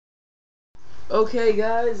Okay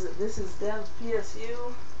guys, this is Dev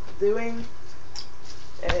PSU doing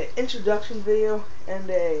an introduction video and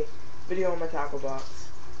a video on my tackle box.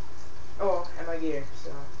 Oh, and my gear.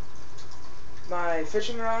 So, my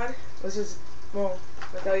fishing rod, I'll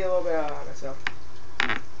tell you a little bit about myself.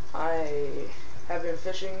 I have been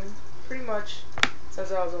fishing pretty much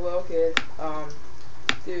since I was a little kid.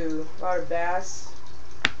 Do a lot of bass,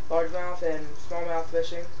 largemouth and smallmouth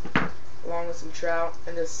fishing, along with some trout,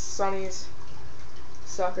 and just sunnies,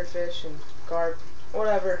 suckerfish and carp,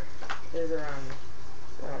 whatever is around me.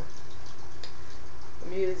 So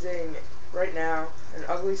I'm using right now an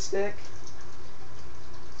ugly stick,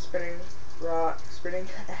 spinning reel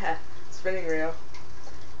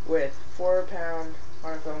with 4-pound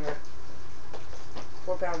monofilament,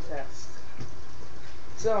 4-pound test.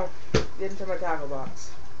 So get into my tackle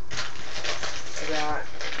box. I got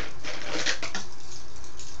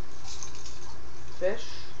fish.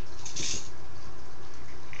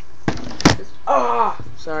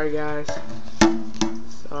 Sorry guys.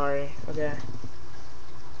 Sorry. Okay.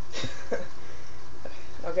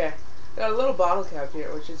 Okay. Got a little bottle cap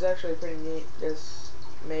here, which is actually pretty neat. Just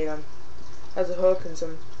made on, has a hook and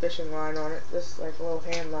some fishing line on it. Just like a little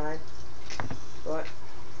hand line. But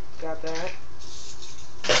got that.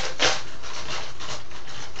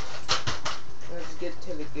 Let's get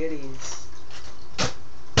to the goodies.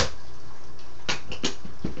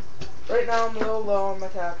 Right now I'm a little low on my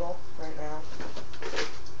tackle right now,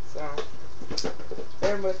 so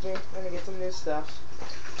bear with me. I'm gonna get some new stuff.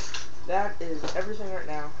 That is everything right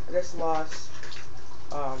now. I just lost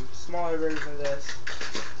smaller version of this,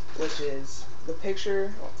 which is the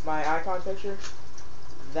picture, my icon picture.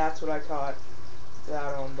 That's what I caught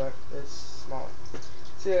that on, but it's smaller.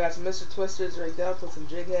 See, I got some Mr. Twisters rigged up with some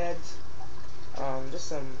jig heads, just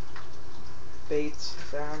some baits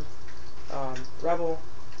found,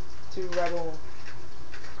 two Rebel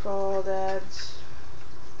crawdads.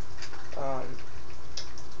 Come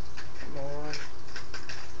on.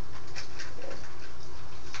 Yeah.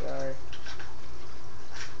 Sorry.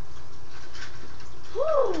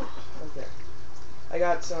 Whew. Okay. I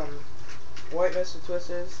got some white Mr.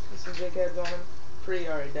 Twisters with some jig heads on them. Pretty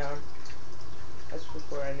already done. That's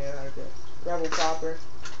before I knew how to do it. Rebel popper.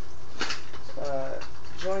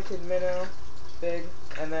 Jointed minnow. Big.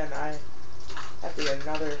 And then I have to get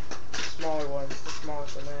another smaller one, the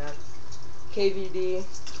smallest one I have. KVD,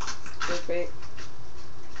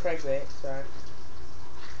 crankbait, sorry.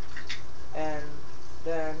 And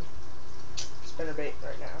then spinnerbait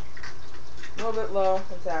right now. A little bit low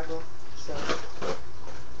on tackle, so,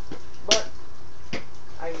 but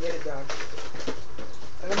I can get it done.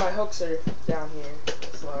 And then my hooks are down here,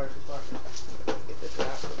 this large compartment. Let me get this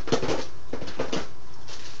out.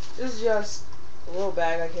 This is just a little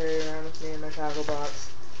bag I carry around with me in my tackle box.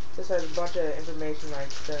 This has a bunch of information like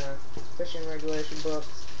the fishing regulation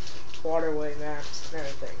books, waterway maps, and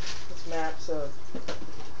everything. It's maps of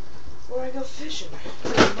where I go fishing,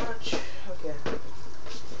 pretty much. Okay.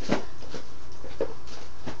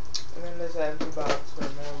 And then there's an empty box for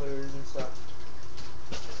more lures and stuff.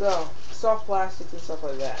 So, soft plastics and stuff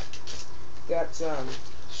like that. Got some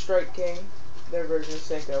Strike King, their version of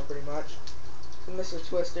Senko pretty much. Some Mr.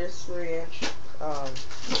 Twisters, 3-inch.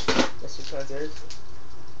 Mr. Twisters.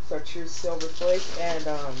 Chartreuse silver flake and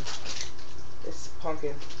this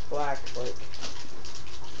pumpkin black flake.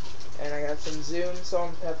 And I got some Zoom salt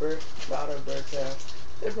and pepper Dotto Berto.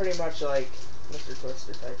 They're pretty much like Mr.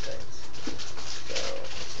 Twister type things. So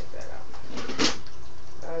let's take that out.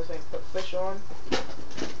 Another thing, put fish on.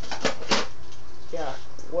 Got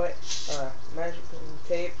wet measuring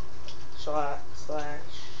tape slash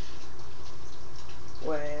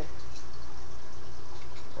wet.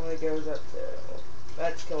 Only goes up to,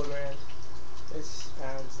 that's kilograms. This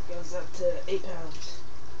pounds. It goes up to 8 pounds.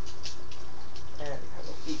 And have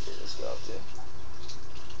a feature this go up to.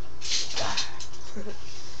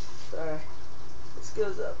 Sorry. This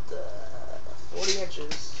goes up to 40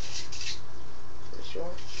 inches. Pretty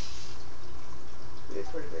sure. Be a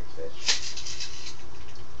pretty big fish.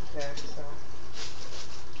 Okay, so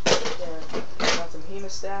yeah, got some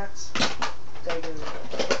hemostats. Taking the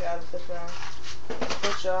out of the fish round.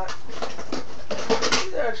 Hook shot.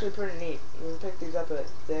 These are actually pretty neat. You can pick these up at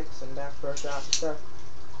Dick's and Bass Pro Shops and stuff.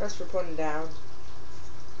 That's for putting down.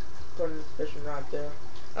 Putting the fishing rod too.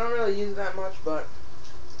 I don't really use it that much, but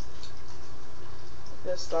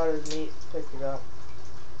just thought it was neat. Picked it up.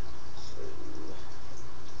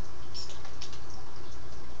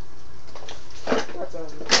 Got some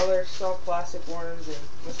other soft plastic worms and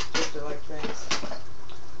Mr. Twister like things.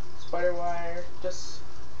 Spider wire, just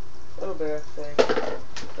a little bit of thing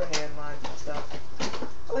for hand lines and stuff.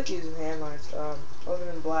 I like using hand lines. Other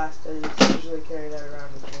than blast, I usually carry that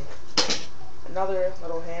around with me. Another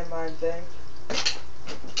little hand line thing,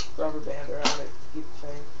 rubber band around it to keep the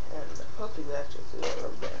thing, and a hook is actually through that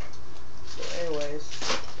rubber band. So anyways,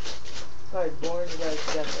 probably boring as I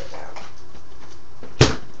can right now.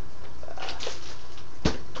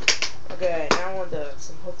 Okay, now on to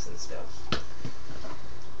some hooks and stuff.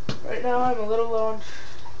 Right now I'm a little low on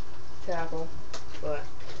tackle, but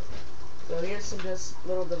so here's some just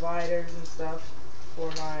little dividers and stuff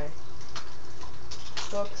for my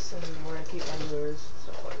hooks and where I keep my lures,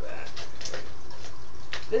 stuff like that.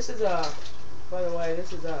 This is by the way,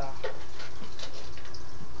 this is a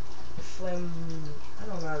I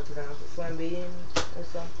don't know how to pronounce it, Flambean or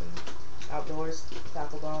something, outdoors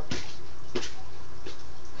tackle box.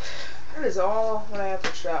 That is all what I have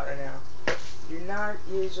for trout right now. You're not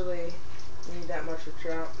usually need that much for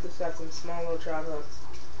trout. This got some small little trout hooks,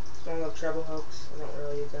 small little treble hooks. I don't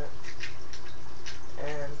really use that.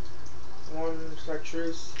 And one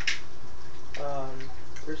chartreuse,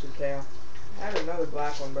 Christian tail. I had another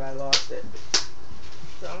black one, but I lost it.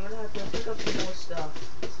 So I'm gonna have to pick up some more stuff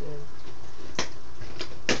soon.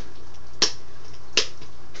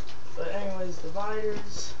 But anyways,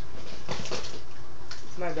 dividers.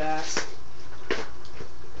 It's my bass.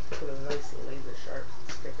 Put a nice laser sharp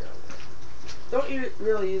sticker on there. Don't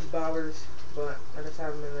really use bobbers, but I just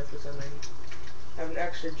have them in there for some reason. I have an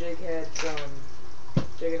extra jig head,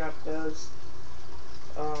 jigging up those.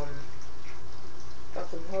 Got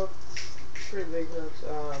some hooks, pretty big hooks.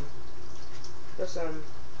 Got some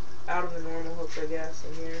out of the normal hooks, I guess,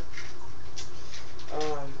 in here.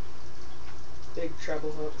 Big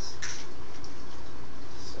treble hooks.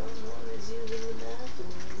 Someone is using the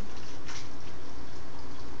bathroom.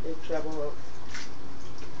 Big treble hook.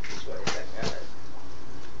 Just wait a second, guys.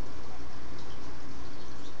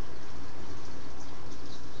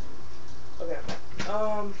 Okay.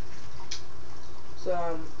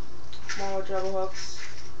 Some smaller treble hooks.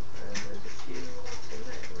 And there's a few hooks in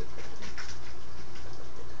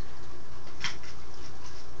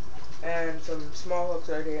there. And some small hooks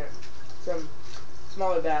right here. Some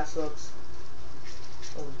smaller bass hooks.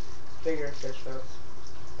 Some bigger fish hooks.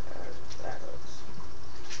 And that hooks.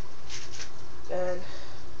 And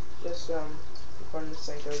just some for the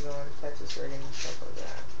Senkos on, Texas rigging, stuff like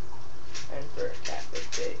that. And for catfish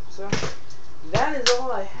bait. So that is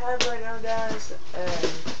all I have right now, guys. And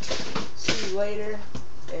see you later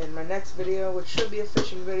in my next video, which should be a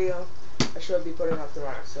fishing video. I should be putting up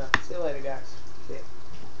tomorrow. So see you later, guys. See ya.